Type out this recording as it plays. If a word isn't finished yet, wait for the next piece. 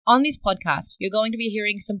On this podcast, you're going to be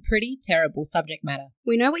hearing some pretty terrible subject matter.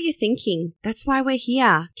 We know what you're thinking. That's why we're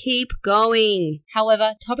here. Keep going.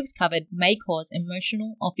 However, topics covered may cause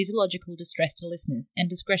emotional or physiological distress to listeners, and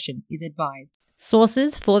discretion is advised.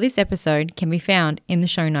 Sources for this episode can be found in the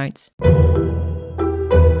show notes.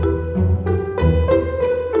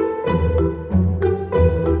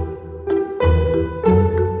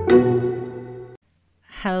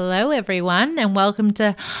 Hello, everyone, and welcome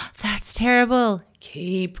to That's Terrible.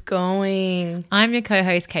 Keep going. I'm your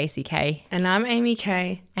co-host, Casey K. And I'm Amy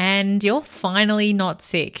K. And you're finally not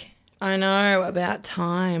sick. I know, about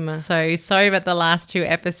time. So sorry about the last two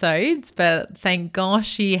episodes, but thank gosh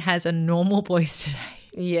she has a normal voice today.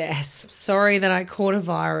 Yes. Sorry that I caught a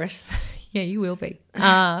virus. Yeah, you will be.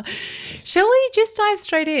 Shall we just dive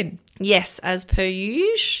straight in? Yes, as per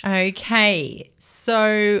usual. Okay.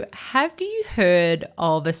 So have you heard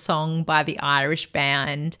of a song by the Irish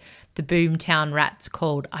band the Boomtown Rats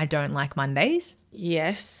called I Don't Like Mondays?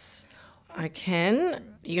 Yes, I can.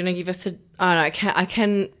 You're going to give us a... Oh, no, I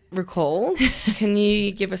can recall. Can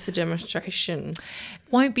you give us a demonstration?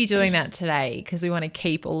 Won't be doing that today because we want to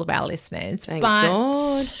keep all of our listeners. Thank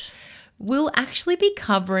God. We'll actually be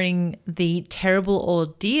covering the terrible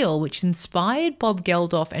ordeal which inspired Bob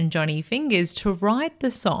Geldof and Johnny Fingers to write the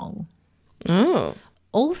song. Oh.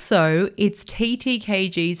 Also, it's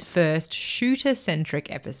TTKG's first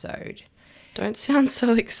shooter-centric episode. Don't sound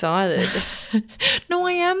so excited. No,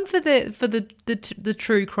 I am for the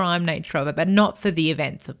true crime nature of it, but not for the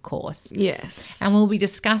events, of course. Yes. And we'll be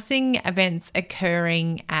discussing events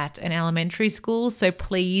occurring at an elementary school. So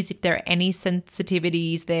please, if there are any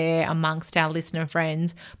sensitivities there amongst our listener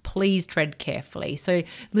friends, please tread carefully. So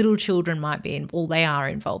little children might be, they are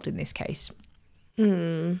involved in this case.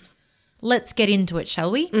 Let's get into it,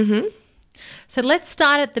 shall we? Mm-hmm. So let's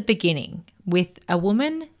start at the beginning with a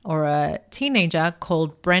woman or a teenager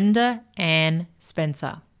called Brenda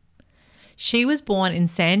Spencer. She was born in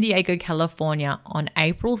San Diego, California on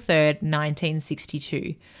April 3rd,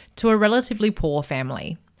 1962, to a relatively poor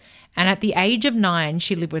family. And at the age of 9,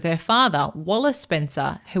 she lived with her father, Wallace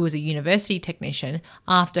Spencer, who was a university technician,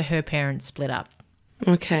 after her parents split up.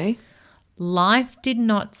 Okay. Life did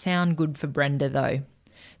not sound good for Brenda, though.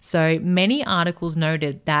 So many articles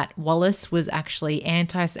noted that Wallace was actually an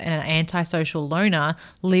antisocial loner,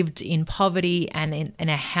 lived in poverty and in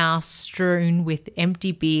a house strewn with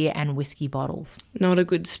empty beer and whiskey bottles. Not a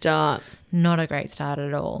good start. Not a great start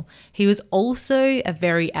at all. He was also a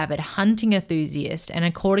very avid hunting enthusiast, and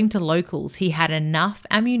according to locals, he had enough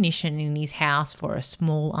ammunition in his house for a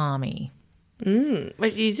small army.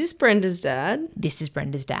 Wait, is this Brenda's dad? This is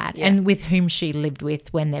Brenda's dad, and with whom she lived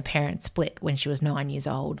with when their parents split when she was 9 years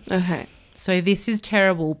old. Okay. So this is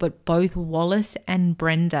terrible, but both Wallace and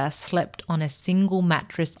Brenda slept on a single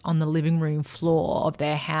mattress on the living room floor of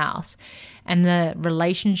their house, and the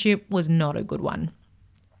relationship was not a good one.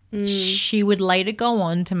 She would later go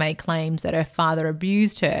on to make claims that her father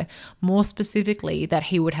abused her, more specifically that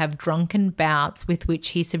he would have drunken bouts with which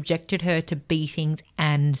he subjected her to beatings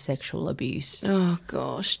and sexual abuse. Oh,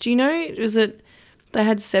 gosh. Do you know, was it they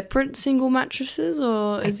had separate single mattresses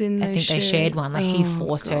or I think they shared one. Like he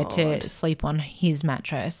forced her to sleep on his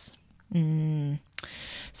mattress.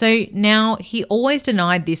 So now he always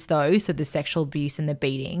denied this though, so the sexual abuse and the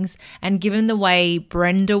beatings. And given the way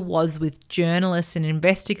Brenda was with journalists and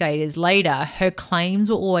investigators later, her claims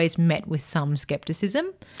were always met with some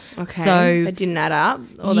skepticism. Okay. So they didn't add up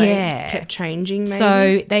or they kept changing maybe?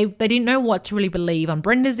 So they didn't know what to really believe on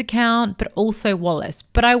Brenda's account, but also Wallace.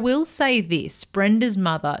 But I will say this, Brenda's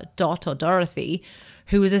mother, Dot or Dorothy,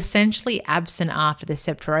 who was essentially absent after the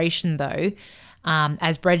separation though,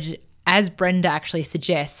 as Brenda actually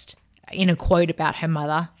suggests in a quote about her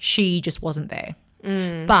mother, she just wasn't there.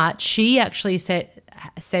 But she actually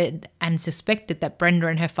said and suspected that Brenda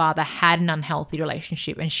and her father had an unhealthy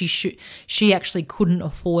relationship, and she actually couldn't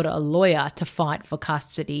afford a lawyer to fight for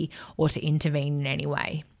custody or to intervene in any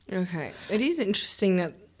way. Okay. It is interesting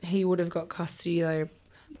that he would have got custody though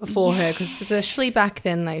before her, because especially back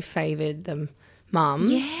then they favoured the mum.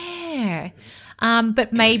 Yeah.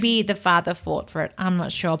 But maybe the father fought for it. I'm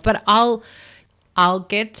not sure. But I'll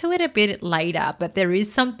get to it a bit later. But there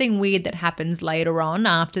is something weird that happens later on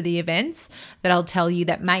after the events that I'll tell you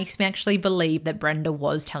that makes me actually believe that Brenda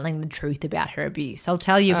was telling the truth about her abuse. I'll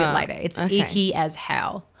tell you a bit later. It's icky as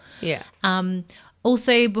hell. Yeah.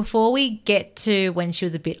 Also, before we get to when she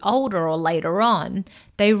was a bit older or later on,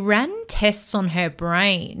 they ran tests on her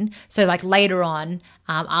brain. So like later on,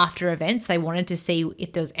 after events, they wanted to see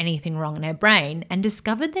if there was anything wrong in her brain and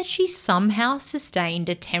discovered that she somehow sustained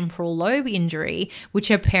a temporal lobe injury, which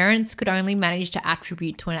her parents could only manage to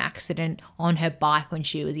attribute to an accident on her bike when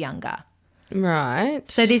she was younger. Right.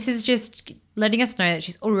 So this is just letting us know that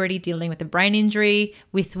she's already dealing with a brain injury,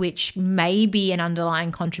 with which may be an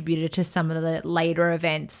underlying contributor to some of the later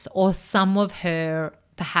events or some of her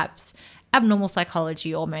perhaps abnormal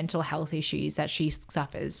psychology or mental health issues that she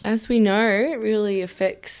suffers. As we know, it really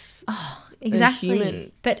affects Exactly. a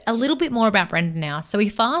human. But a little bit more about Brenda now. So we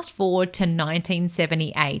fast forward to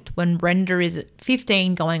 1978 when Brenda is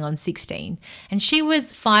 15 going on 16 and she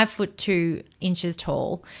was 5'2"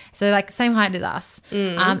 tall. So like same height as us,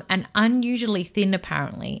 and unusually thin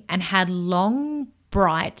apparently, and had long,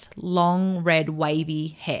 bright, long red wavy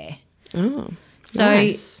hair. Oh, So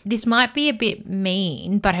nice. this might be a bit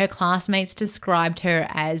mean, but her classmates described her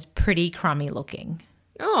as pretty crummy looking.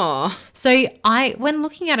 Oh, So when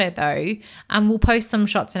looking at her though, we'll post some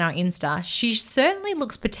shots in our Insta. She certainly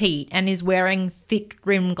looks petite and is wearing thick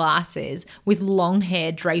rimmed glasses with long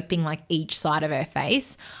hair draping like each side of her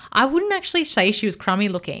face. I wouldn't actually say she was crummy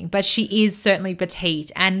looking, but she is certainly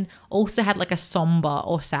petite and also had like a somber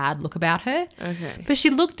or sad look about her. okay. But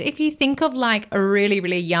she looked, if you think of like a really,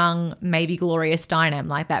 really young, maybe Gloria Steinem,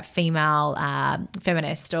 like that female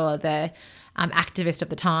feminist or the activist of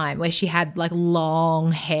the time, where she had like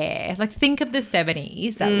long hair. Like think of the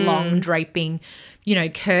 70s, that long draping,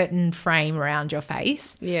 curtain frame around your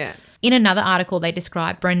face. Yeah. In another article, they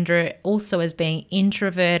describe Brenda also as being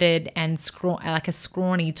introverted and like a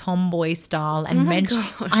scrawny tomboy style. And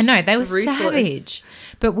gosh, I know, they were it's ruthless. savage.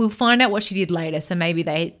 But we'll find out what she did later. So maybe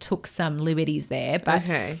they took some liberties there. But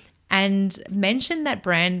Okay. and mentioned that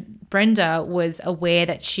Brenda was aware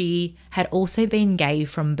that she had also been gay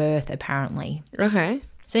from birth, apparently. Okay.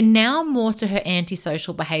 So now more to her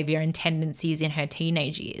antisocial behaviour and tendencies in her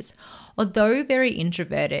teenage years. Although very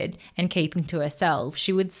introverted and keeping to herself,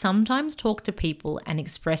 she would sometimes talk to people and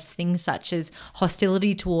express things such as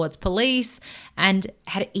hostility towards police, and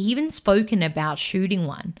had even spoken about shooting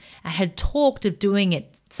one and had talked of doing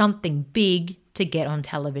it something big to get on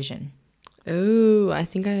television. Oh, I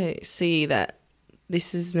think I see that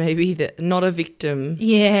this is maybe not a victim.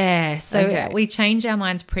 Yeah, so Okay. we change our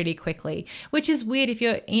minds pretty quickly, which is weird if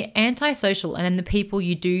you're antisocial and then the people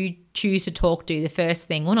you do choose to talk to, the first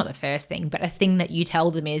thing, well, not the first thing, but a thing that you tell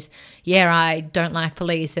them is, yeah, I don't like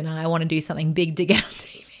police and I want to do something big to get on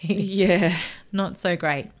TV. Yeah. Not so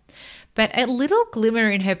great. But a little glimmer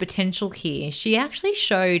in her potential here, she actually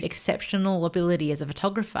showed exceptional ability as a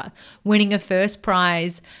photographer, winning a first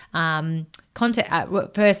prize in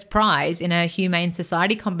a Humane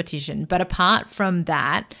Society competition. But apart from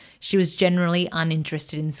that, she was generally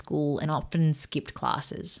uninterested in school and often skipped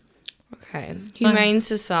classes. Okay. Humane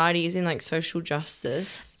Society is in like social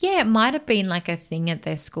justice. Yeah, it might have been like a thing at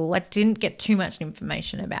their school. I didn't get too much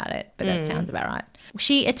information about it, but that sounds about right.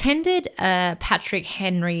 She attended Patrick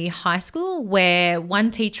Henry High School, where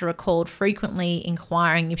one teacher recalled frequently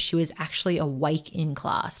inquiring if she was actually awake in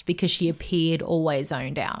class because she appeared always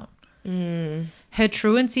zoned out. Her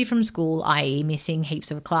truancy from school, i.e. missing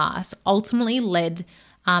heaps of class, ultimately landed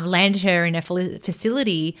her in a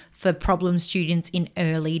facility for problem students in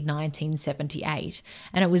early 1978.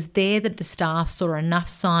 And it was there that the staff saw enough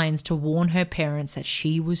signs to warn her parents that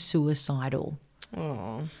she was suicidal.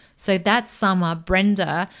 Oh. So that summer,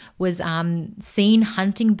 Brenda was seen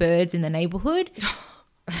hunting birds in the neighborhood,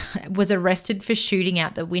 was arrested for shooting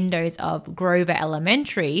out the windows of Grover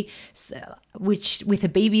Elementary, which with a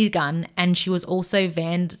BB gun, and she was also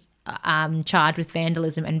charged with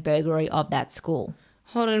vandalism and burglary of that school.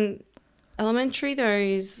 Hold on. Elementary, though,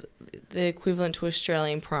 is the equivalent to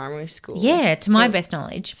Australian primary school. Yeah, to my best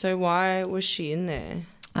knowledge. So why was she in there?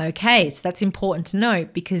 Okay, so that's important to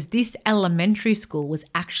note because this elementary school was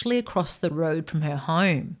actually across the road from her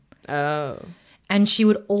home. Oh. And she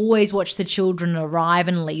would always watch the children arrive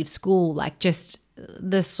and leave school, like just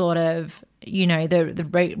the sort of,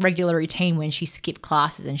 the regular routine when she skipped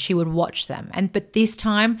classes, and she would watch them. But this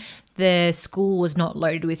time the school was not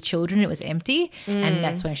loaded with children, it was empty, and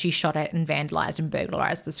that's when she shot at and vandalised and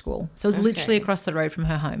burglarised the school. So it was literally across the road from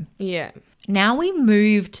her home. Yeah. Now we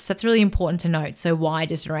moved, so that's really important to note. So why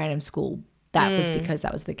just a random school? That was because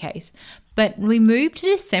that was the case. But we moved to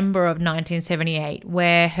December of 1978,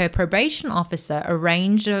 where her probation officer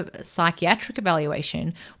arranged a psychiatric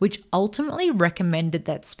evaluation, which ultimately recommended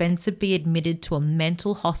that Spencer be admitted to a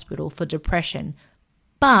mental hospital for depression.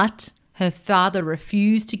 But her father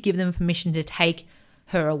refused to give them permission to take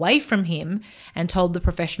her away from him and told the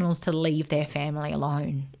professionals to leave their family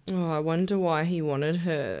alone. Oh, I wonder why he wanted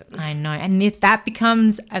her. I know. And that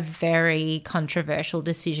becomes a very controversial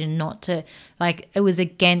decision not to, like, it was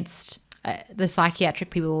against the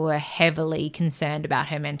psychiatric people were heavily concerned about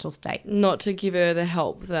her mental state. Not to give her the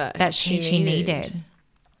help that she needed.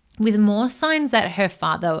 With more signs that her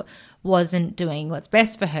father wasn't doing what's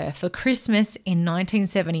best for her, for Christmas in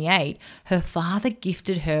 1978, her father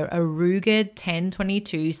gifted her a Ruger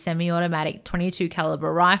 10-22 semi-automatic 22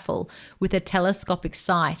 caliber rifle with a telescopic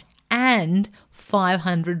sight and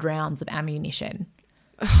 500 rounds of ammunition.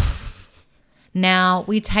 Now,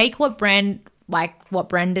 we take what Brenda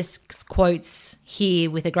quotes here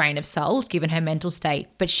with a grain of salt, given her mental state,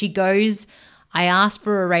 but she goes, "I asked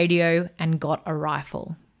for a radio and got a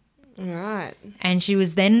rifle." Right. And she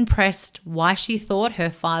was then pressed why she thought her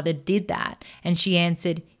father did that. And she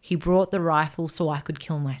answered, "He brought the rifle so I could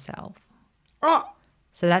kill myself." Oh,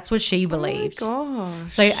 So that's what she believed. oh my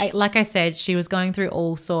gosh. So like I said, she was going through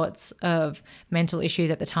all sorts of mental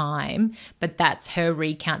issues at the time, but that's her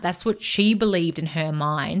recount. That's what she believed in her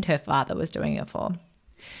mind her father was doing it for.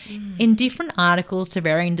 In different articles to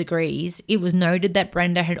varying degrees, it was noted that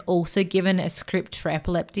Brenda had also given a script for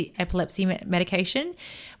epilepsy medication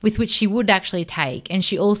with which she would actually take, and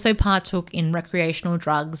she also partook in recreational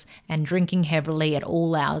drugs and drinking heavily at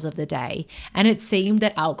all hours of the day, and it seemed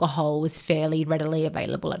that alcohol was fairly readily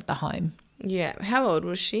available at the home. Yeah. How old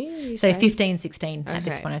was she? So 15, 16 at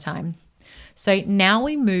this Okay. point in time. So now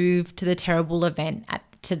we move to the terrible event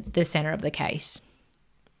to the center of the case.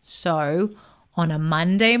 So on a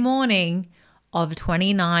Monday morning of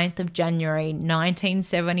 29th of January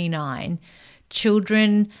 1979,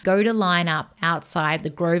 children go to line up outside the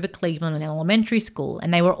Grover Cleveland Elementary School,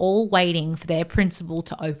 and they were all waiting for their principal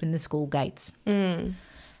to open the school gates.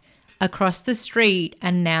 Across the street,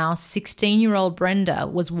 and now 16-year-old Brenda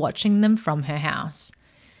was watching them from her house.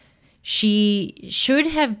 She should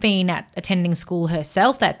have been attending school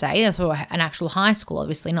herself that day, so an actual high school,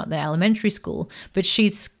 obviously not the elementary school, but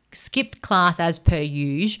she's skipped class as per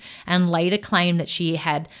usual and later claimed that she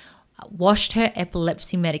had washed her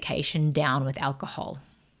epilepsy medication down with alcohol.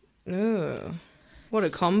 Oh, what a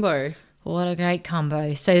combo. What a great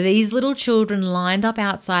combo. So these little children lined up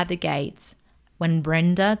outside the gates when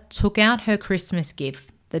Brenda took out her Christmas gift,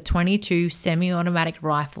 the 22 semi-automatic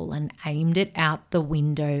rifle, and aimed it out the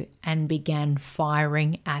window and began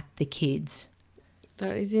firing at the kids.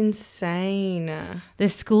 That is insane. The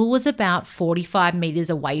school was about 45 meters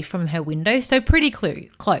away from her window, so pretty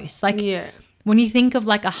close. Like, Yeah. when you think of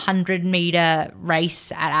like 100-meter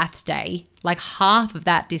race at Aths Day, like half of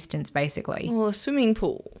that distance basically. Well, a swimming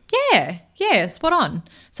pool. Yeah, spot on.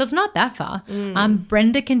 So it's not that far.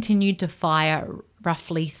 Brenda continued to fire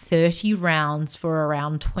roughly 30 rounds for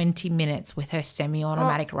around 20 minutes with her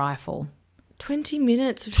semi-automatic rifle. 20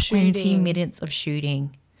 minutes of shooting. 20 minutes of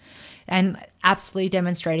shooting. And absolutely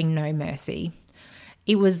demonstrating no mercy.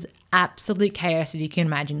 It was absolute chaos, as you can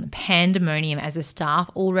imagine, the pandemonium as the staff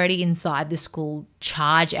already inside the school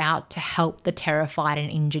charge out to help the terrified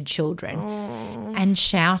and injured children. And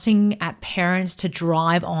shouting at parents to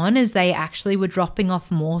drive on as they actually were dropping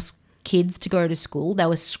off more kids to go to school. They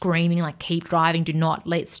were screaming like, "Keep driving, do not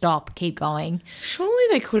stop, keep going." Surely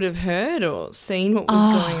they could have heard or seen what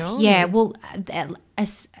was going on. Yeah, well,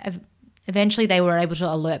 eventually they were able to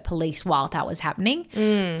alert police while that was happening.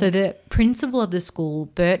 So the principal of the school,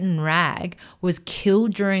 Burton Ragg, was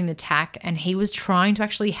killed during the attack, and he was trying to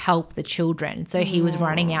actually help the children. So he was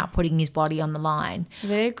running out, putting his body on the line.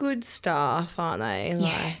 They're good staff, aren't they?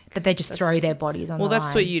 Yeah, but they just throw their bodies on the line. Well,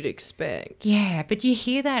 that's what you'd expect. Yeah, but you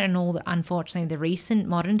hear that in unfortunately, the recent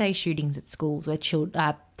modern day shootings at schools where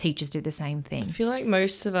teachers do the same I thing. feel like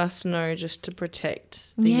most of us know just to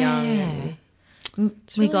protect the young.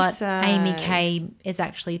 It's We really got sad. Amy Kay is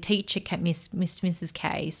actually a teacher, Mrs.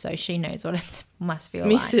 K, so she knows what it must feel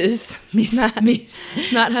Mrs. like. Miss.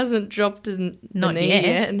 Matt hasn't dropped the knee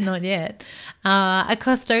yet. Not yet. A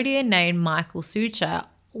custodian named Michael Sucher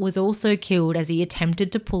was also killed as he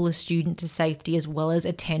attempted to pull a student to safety as well as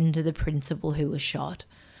attend to the principal who was shot.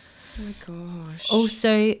 Oh my gosh.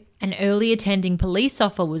 Also, an early attending police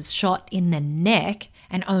officer was shot in the neck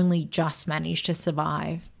and only just managed to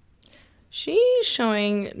survive. She's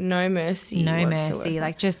showing no mercy. No whatsoever. mercy,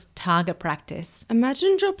 like just target practice.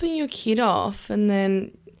 Imagine dropping your kid off and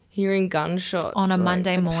then hearing gunshots On a like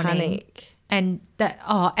Monday the morning. Panic. And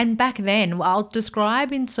back then, well, I'll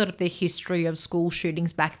describe in sort of the history of school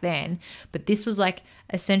shootings back then, but this was like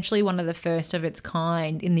essentially one of the first of its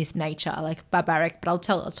kind in this nature, like barbaric, but I'll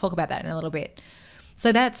talk about that in a little bit.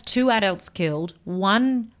 So that's 2 adults killed,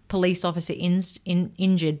 1 police officer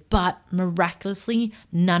injured, but miraculously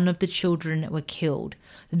none of the children were killed,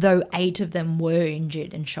 though 8 of them were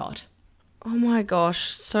injured and shot. Oh my gosh,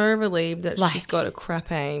 so relieved that she's got a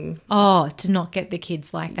crap aim. Oh, to not get the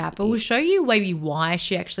kids like that. But we'll show you maybe why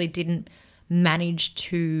she actually didn't manage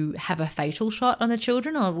to have a fatal shot on the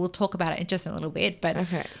children, or we'll talk about it in just a little bit. But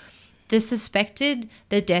Okay.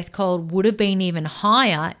 the death toll would have been even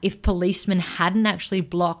higher if policemen hadn't actually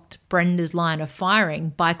blocked Brenda's line of firing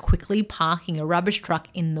by quickly parking a rubbish truck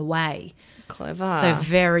in the way. Clever. So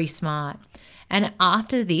very smart. And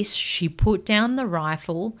after this, she put down the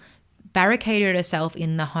rifle, barricaded herself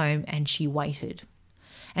in the home, and she waited.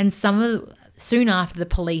 And soon after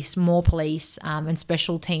more police and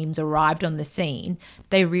special teams arrived on the scene,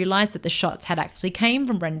 they realised that the shots had actually came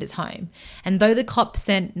from Brenda's home. And though the cops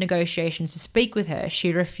sent negotiations to speak with her,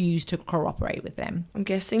 she refused to cooperate with them. I'm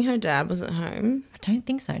guessing her dad was at home. I don't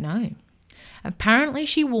think so, no. Apparently,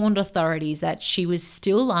 she warned authorities that she was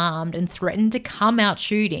still armed and threatened to come out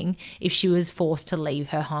shooting if she was forced to leave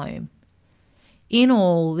her home. In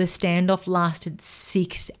all, the standoff lasted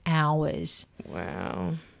 6 hours.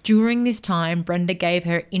 Wow. During this time, Brenda gave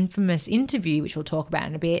her infamous interview, which we'll talk about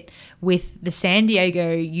in a bit, with the San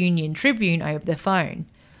Diego Union Tribune over the phone.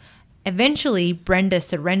 Eventually, Brenda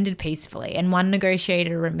surrendered peacefully, and one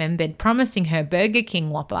negotiator remembered promising her Burger King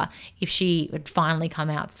Whopper if she would finally come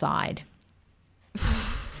outside.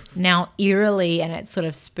 Now, eerily, and it sort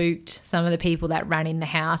of spooked some of the people that ran in the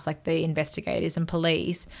house, like the investigators and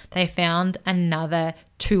police, they found another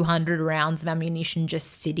 200 rounds of ammunition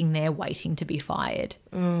just sitting there waiting to be fired.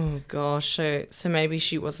 Oh, gosh. So maybe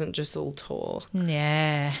she wasn't just all tore.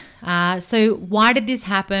 Yeah. So why did this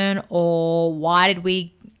happen, or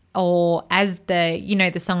as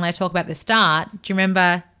the song I talk about at the start, do you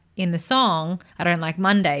remember in the song, I Don't Like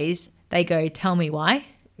Mondays, they go, tell me why?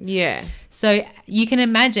 Yeah. So you can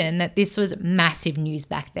imagine that this was massive news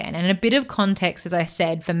back then. And a bit of context, as I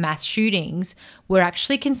said, for mass shootings were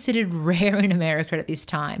actually considered rare in America at this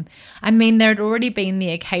time. I mean, there had already been the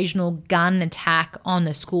occasional gun attack on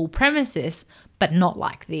a school premises, but not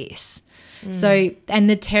like this. So, and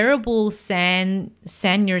the terrible San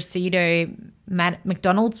Ysidro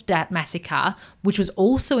McDonald's massacre, which was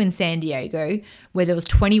also in San Diego, where there was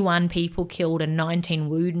 21 people killed and 19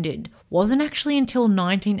 wounded, wasn't actually until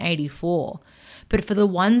 1984. But for the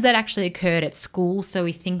ones that actually occurred at school, so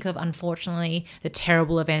we think of, unfortunately, the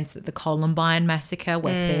terrible events at the Columbine massacre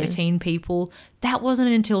where 13 people, that wasn't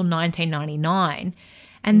until 1999.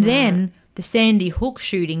 And then the Sandy Hook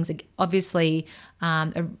shootings, obviously,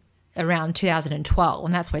 around 2012,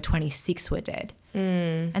 and that's where 26 were dead.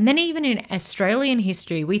 And then even in Australian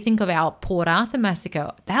history, we think of our Port Arthur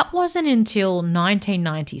massacre. That wasn't until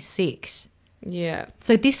 1996. Yeah.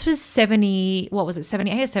 So this was 78 or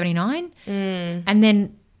 79?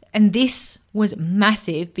 And this was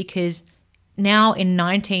massive because now in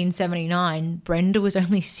 1979, Brenda was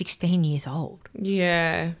only 16 years old.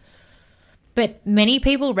 Yeah. But many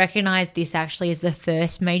people recognise this actually as the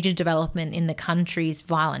first major development in the country's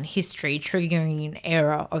violent history, triggering an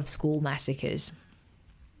era of school massacres.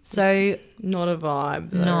 So Not a vibe,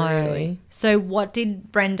 though, no. really. So what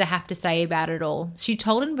did Brenda have to say about it all? She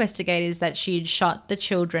told investigators that she had shot the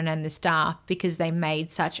children and the staff because they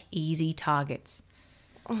made such easy targets.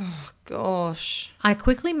 Oh, gosh. I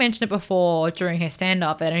quickly mentioned it before during her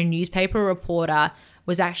standoff that a newspaper reporter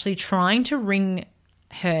was actually trying to ring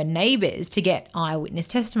her neighbours to get eyewitness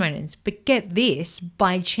testimonies. But get this,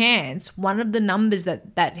 by chance, one of the numbers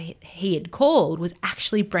that he had called was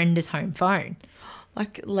actually Brenda's home phone.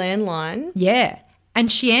 Like landline? Yeah. And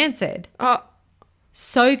she answered. Oh,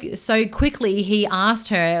 So quickly he asked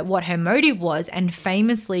her what her motive was, and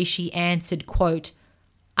famously she answered, quote,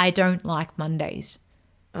 "I don't like Mondays."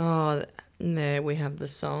 oh, there we have the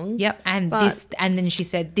song. Yep. And then she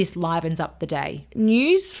said, "This livens up the day."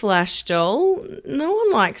 News flash, doll. No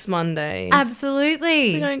one likes Mondays.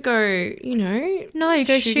 Absolutely. They don't go, No,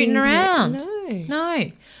 go shooting around.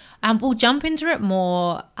 No. We'll jump into it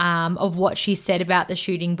more of what she said about the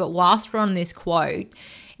shooting, but whilst we're on this quote,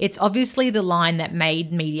 it's obviously the line that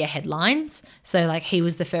made media headlines. So, like, he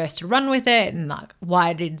was the first to run with it, and, like,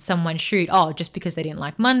 why did someone shoot? Oh, just because they didn't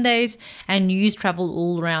like Mondays. And news traveled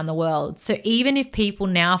all around the world. So even if people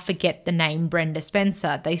now forget the name Brenda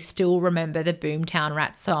Spencer, they still remember the Boomtown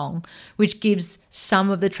Rat song, which gives some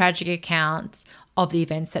of the tragic accounts of the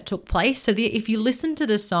events that took place. So if you listen to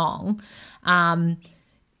the song,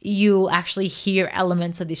 you'll actually hear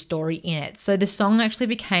elements of this story in it. So the song actually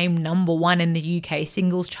became #1 in the UK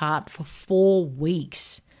singles chart for 4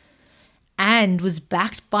 weeks. and was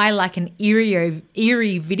backed by like an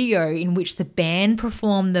eerie video in which the band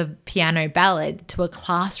performed the piano ballad to a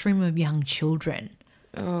classroom of young children.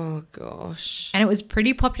 Oh, gosh. And it was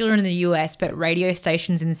pretty popular in the US, but radio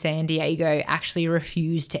stations in San Diego actually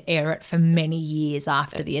refused to air it for many years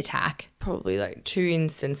after the attack. Probably like too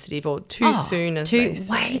insensitive or too soon, as they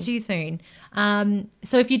say. Way too soon.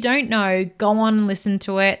 So if you don't know, go on and listen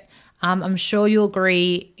to it. I'm sure you'll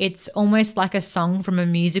agree it's almost like a song from a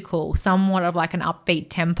musical, somewhat of like an upbeat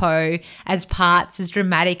tempo, as parts as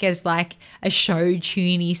dramatic as like a show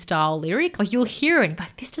tuney style lyric. Like you'll hear it,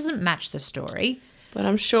 like this doesn't match the story. But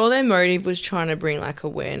I'm sure their motive was trying to bring like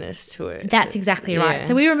awareness to it. That's exactly right.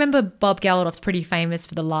 So we remember Bob Geldof's pretty famous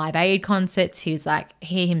for the Live Aid concerts.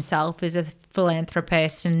 He himself is a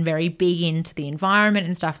philanthropist and very big into the environment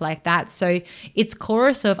and stuff like that. So its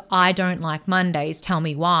chorus of I don't like Mondays, tell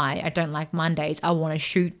me why. I don't like Mondays. I want to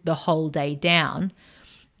shoot the whole day down.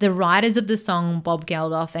 The writers of the song, Bob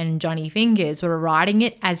Geldof and Johnny Fingers, were writing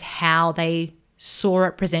it as how they saw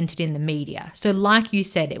it presented in the media. So like you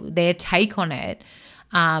said, their take on it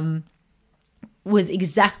was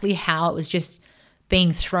exactly how it was just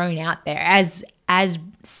being thrown out there as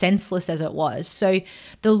senseless as it was. So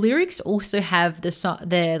the lyrics also have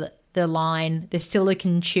the line, the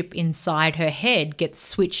silicon chip inside her head gets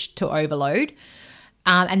switched to overload.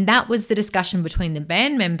 And that was the discussion between the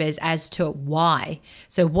band members as to why.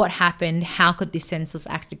 So what happened? How could this senseless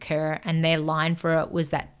act occur? And their line for it was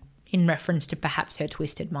that in reference to perhaps her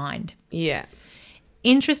twisted mind. Yeah.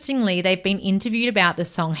 Interestingly, they've been interviewed about the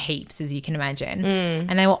song heaps, as you can imagine,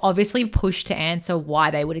 and they were obviously pushed to answer why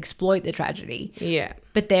they would exploit the tragedy. Yeah.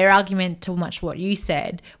 But their argument, to much what you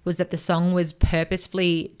said, was that the song was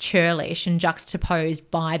purposefully churlish and juxtaposed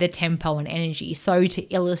by the tempo and energy, so to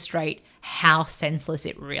illustrate how senseless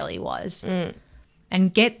it really was.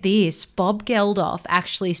 And get this, Bob Geldof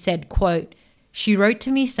actually said, quote, "She wrote to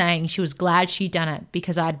me saying she was glad she'd done it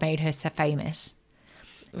because I'd made her so famous."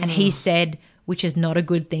 And he said, which is not a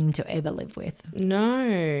good thing to ever live with.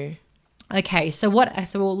 No. Okay, so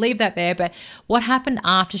we'll leave that there, but what happened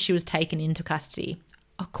after she was taken into custody?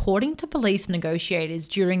 According to police negotiators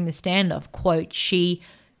during the standoff, quote, she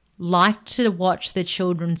liked to watch the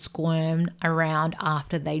children squirm around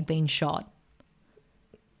after they'd been shot.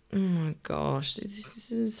 Oh my gosh,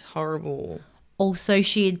 this is horrible. Also,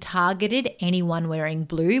 she had targeted anyone wearing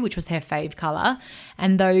blue, which was her fave colour,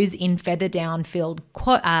 and those in feather-down-filled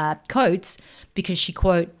coats because she,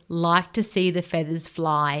 quote, liked to see the feathers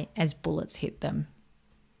fly as bullets hit them.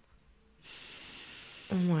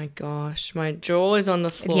 Oh my gosh, my jaw is on the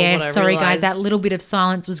floor. Yeah, sorry guys, that little bit of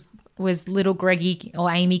silence was little Greggy or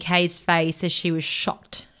Amy Kay's face as she was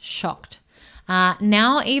shocked.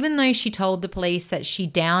 Now, even though she told the police that she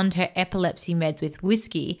downed her epilepsy meds with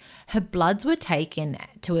whiskey, her bloods were taken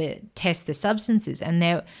to test the substances and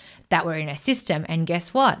that were in her system. And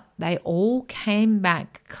guess what? They all came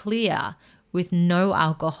back clear with no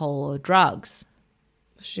alcohol or drugs.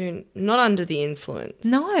 She not under the influence.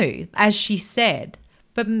 No, as she said.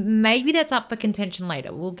 But maybe that's up for contention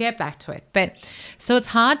later. We'll get back to it. But so it's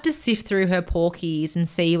hard to sift through her porkies and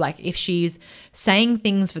see like if she's saying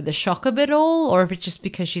things for the shock of it all or if it's just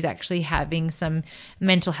because she's actually having some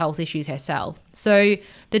mental health issues herself. So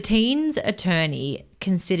the teen's attorney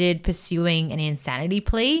considered pursuing an insanity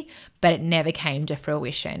plea, but it never came to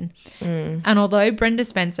fruition. And although Brenda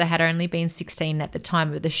Spencer had only been 16 at the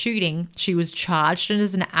time of the shooting, she was charged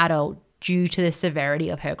as an adult due to the severity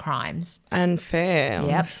of her crimes. Unfair,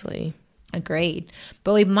 honestly. Agreed.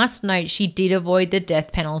 But we must note she did avoid the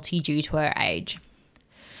death penalty due to her age.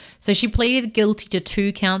 So she pleaded guilty to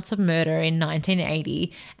 2 counts of murder in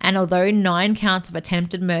 1980, and although 9 counts of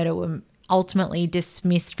attempted murder were ultimately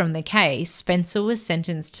dismissed from the case, Spencer was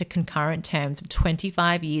sentenced to concurrent terms of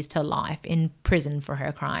 25 years to life in prison for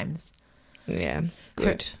her crimes. Yeah,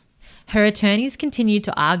 good. Her attorneys continued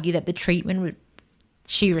to argue that the treatment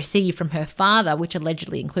she received from her father, which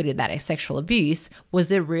allegedly included that sexual abuse, was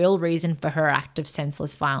the real reason for her act of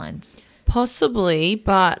senseless violence. Possibly,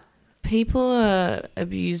 but people are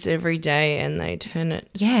abused every day and they turn it.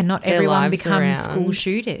 Yeah, not everyone becomes school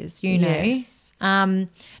shooters, you know. Yes.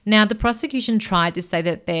 Now, the prosecution tried to say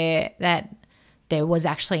that there was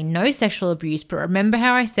actually no sexual abuse, but remember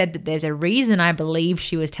how I said that there's a reason I believe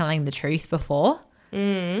she was telling the truth before?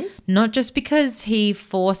 Not just because he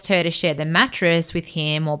forced her to share the mattress with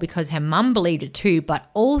him or because her mum believed it too, but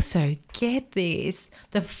also, get this,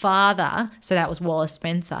 the father, so that was Wallace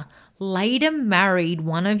Spencer, later married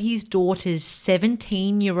one of his daughter's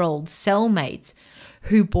 17-year-old cellmates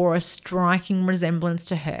who bore a striking resemblance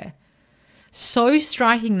to her. So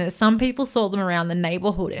striking that some people saw them around the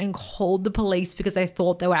neighborhood and called the police because they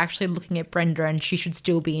thought they were actually looking at Brenda and she should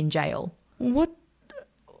still be in jail. What?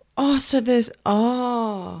 Oh, so there's...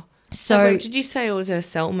 Oh. So did you say it was her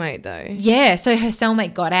cellmate though? yeah, so her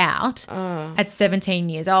cellmate got out Oh. at 17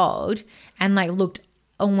 years old and like looked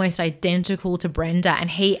almost identical to Brenda, and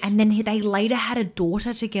they later had a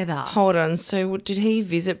daughter together. Hold on. So did he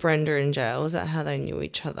visit Brenda in jail? Is that how they knew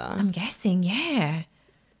each other? I'm guessing, yeah.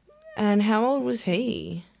 And how old was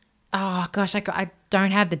he? Oh gosh, I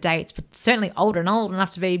don't have the dates, but certainly old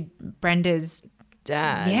enough to be Brenda's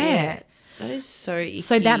Dad. Yeah. That is so icky.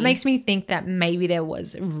 So that makes me think that maybe there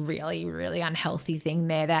was a really, really unhealthy thing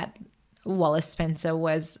there, that Wallace Spencer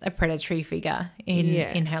was a predatory figure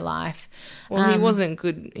in her life. Well, he wasn't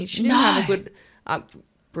good. She didn't have a good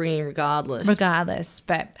upbringing regardless.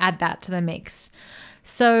 But add that to the mix.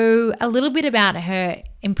 So a little bit about her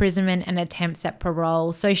imprisonment and attempts at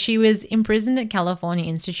parole. So she was imprisoned at California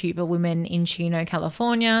Institute for Women in Chino,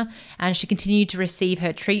 California, and she continued to receive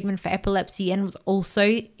her treatment for epilepsy and was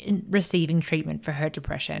also receiving treatment for her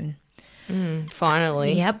depression.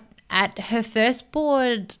 Finally. Yep. At her first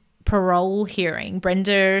board parole hearing,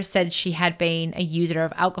 Brenda said she had been a user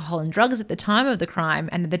of alcohol and drugs at the time of the crime,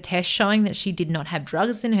 and that the test showing that she did not have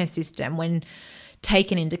drugs in her system when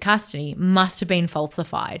taken into custody must have been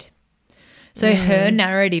falsified. So her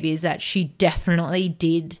narrative is that she definitely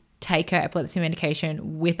did take her epilepsy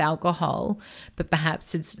medication with alcohol, but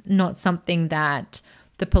perhaps it's not something that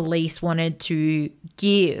the police wanted to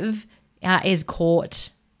give as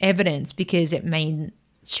court evidence because it mean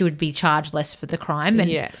she would be charged less for the crime.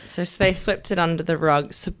 And yeah. So they swept it under the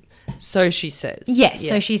rug. So she says. Yes,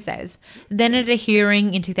 so she says. Then at a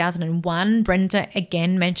hearing in 2001, Brenda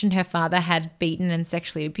again mentioned her father had beaten and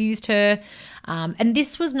sexually abused her. And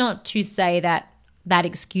this was not to say that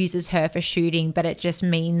excuses her for shooting, but it just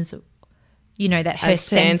means, you know, that her As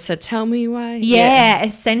to answer, tell me why. Yeah,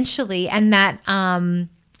 essentially. And that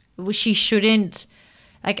she shouldn't,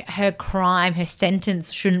 like her crime, her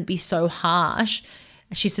sentence shouldn't be so harsh.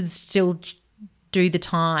 She should still do the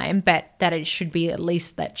time, but that it should be at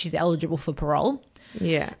least that she's eligible for parole.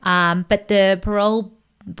 Yeah. But the parole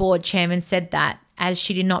board chairman said that as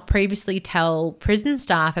she did not previously tell prison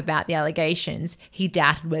staff about the allegations, he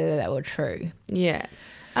doubted whether they were true. Yeah.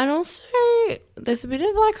 And also there's a bit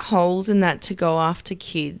of like holes in that to go after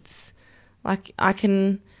kids. Like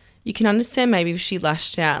you can understand maybe if she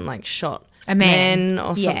lashed out and like shot a man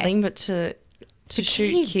or something, but to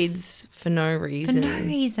shoot kids for no reason. For no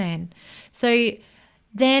reason. So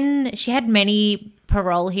then she had many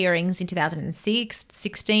parole hearings in 2006,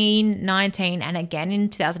 16, 19, and again in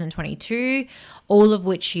 2022, all of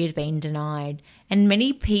which she had been denied. And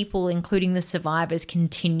many people, including the survivors,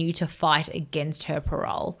 continue to fight against her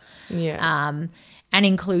parole. Yeah. And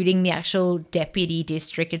including the actual deputy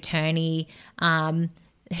district attorney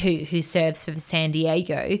who serves for San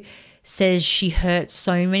Diego, says she hurt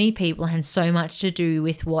so many people and so much to do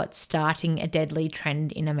with what's starting a deadly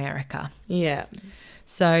trend in America. Yeah.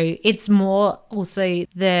 So it's more also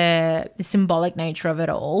the symbolic nature of it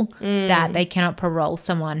all, that they cannot parole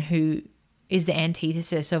someone who is the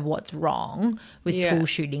antithesis of what's wrong with school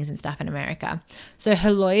shootings and stuff in America. So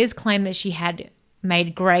her lawyers claim that she had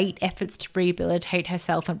made great efforts to rehabilitate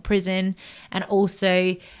herself in prison, and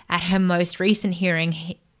also at her most recent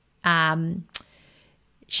hearing,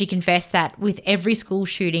 she confessed that with every school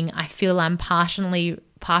shooting, I feel I'm partially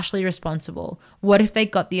responsible. What if they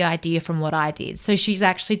got the idea from what I did? So she's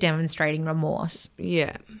actually demonstrating remorse.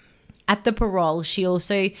 Yeah. At the parole, she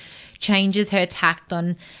also changes her tact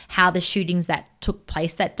on how the shootings that took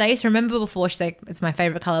place that day. So remember before she said, it's my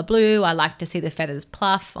favorite color blue. I like to see the feathers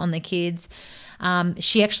pluff on the kids.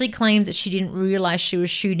 She actually claims that she didn't realize she was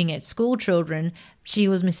shooting at school children. She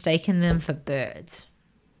was mistaking them for birds.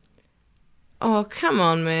 Oh, come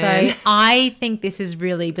on, man. So I think this is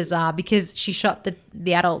really bizarre because she shot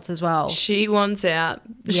the adults as well. She wants out.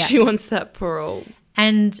 Yeah. She wants that parole.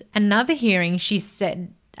 And another hearing, she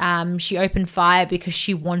said she opened fire because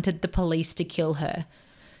she wanted the police to kill her.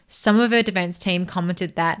 Some of her defense team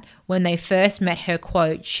commented that when they first met her,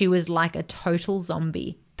 quote, she was like a total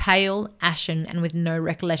zombie, pale, ashen, and with no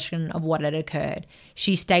recollection of what had occurred.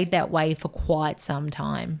 She stayed that way for quite some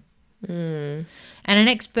time. And an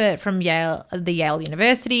expert from the Yale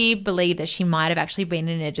University believed that she might have actually been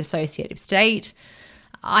in a dissociative state.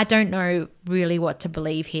 I don't know really what to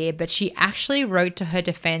believe here, but she actually wrote to her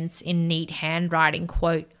defense in neat handwriting,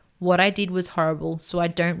 quote, what I did was horrible, so I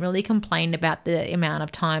don't really complain about the amount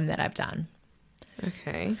of time that I've done.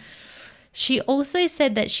 Okay. She also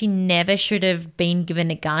said that she never should have been given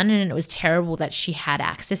a gun and it was terrible that she had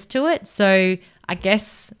access to it. So I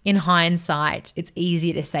guess in hindsight, it's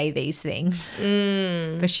easier to say these things.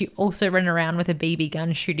 But she also ran around with a BB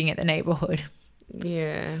gun shooting at the neighborhood.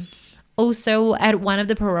 Yeah. Also, at one of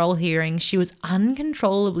the parole hearings, she was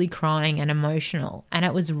uncontrollably crying and emotional. And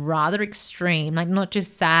it was rather extreme, like not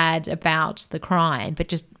just sad about the crime, but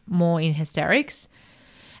just more in hysterics.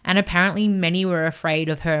 And apparently many were afraid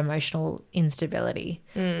of her emotional instability.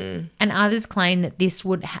 And others claim that this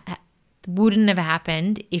wouldn't have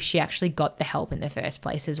happened if she actually got the help in the first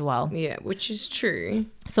place as well. Yeah, which is true.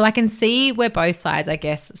 So I can see where both sides, I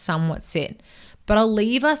guess, somewhat sit. But I'll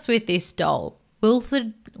leave us with this doll.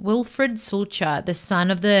 Wilfred Sulcher, the son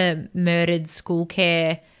of the murdered school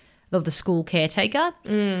caretaker,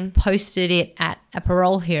 posted it at a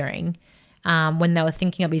parole hearing when they were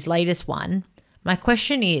thinking of his latest one. My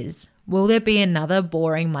question is, will there be another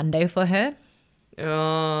boring Monday for her?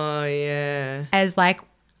 Oh, yeah. As like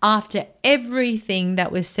after everything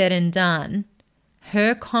that was said and done,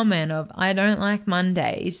 her comment of, I don't like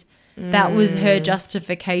Mondays, that was her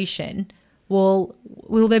justification. Well,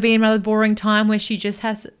 will there be another boring time where she just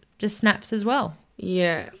snaps as well?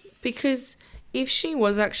 Yeah, because if she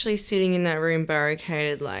was actually sitting in that room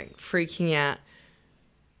barricaded, like freaking out,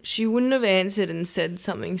 she wouldn't have answered and said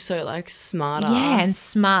something so like smart ass. Yeah, and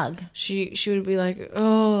smug. She would be like,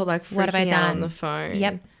 oh, like freaking What have I out done? on the phone.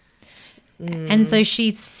 Yep. And so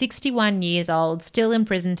she's 61 years old, still in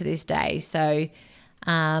prison to this day. So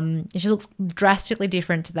she looks drastically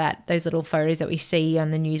different to those little photos that we see on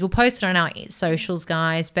the news. We'll post it on our socials,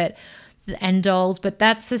 guys, and dolls. But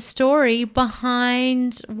that's the story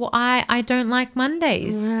behind why I don't like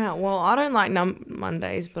Mondays. Wow. Well, I don't like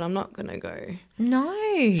Mondays, but I'm not going to go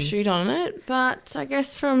No. shoot on it. But I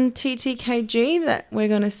guess from TTKG that we're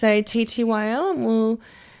going to say TTYL, and we'll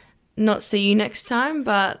not see you next time,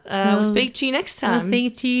 but we'll speak to you next time. We'll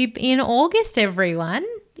speak to you in August, everyone.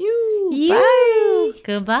 Bye.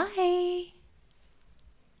 Goodbye.